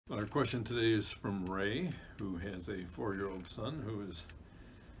Our question today is from Ray, who has a 4-year-old son who is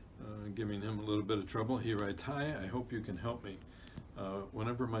giving him a little bit of trouble. He writes, "Hi, I hope you can help me.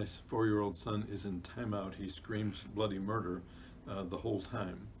 Whenever my 4-year-old son is in timeout, he screams bloody murder the whole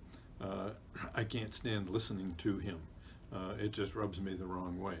time. I can't stand listening to him. It just rubs me the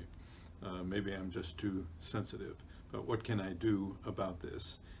wrong way. Maybe I'm just too sensitive. But what can I do about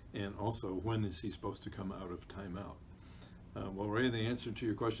this? And also, when is he supposed to come out of timeout?" Well, Ray, the answer to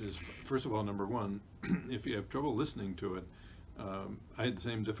your question is, first of all, number one, if you have trouble listening to it, I had the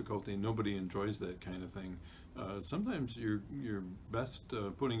same difficulty. Nobody enjoys that kind of thing. Sometimes you're best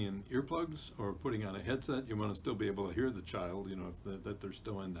putting in earplugs or putting on a headset. You want to still be able to hear the child, you know, that they're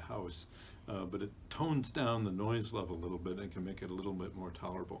still in the house. But it tones down the noise level a little bit and can make it a little bit more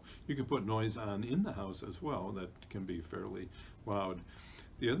tolerable. You can put noise on in the house as well. That can be fairly loud.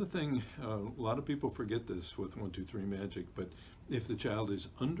 The other thing, a lot of people forget this with 1, 2, 3 magic, but if the child is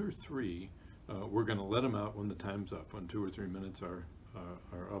under 3, we're going to let them out when the time's up. When 2 or 3 minutes are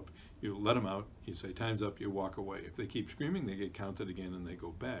up, you let them out, you say time's up, you walk away. If they keep screaming, they get counted again and they go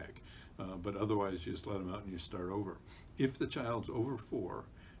back. But otherwise, you just let them out and you start over. If the child's over 4,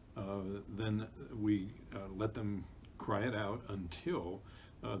 then we let them cry it out until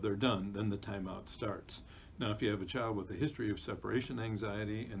they're done, then the timeout starts. Now, if you have a child with a history of separation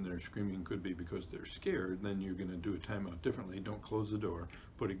anxiety and their screaming could be because they're scared, then you're going to do a timeout differently. Don't close the door,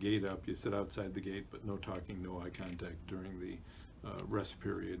 put a gate up, you sit outside the gate, but no talking, no eye contact during the rest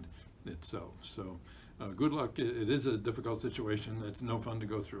period itself. So good luck. It is a difficult situation. It's no fun to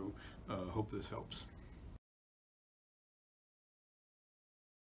go through. Hope this helps.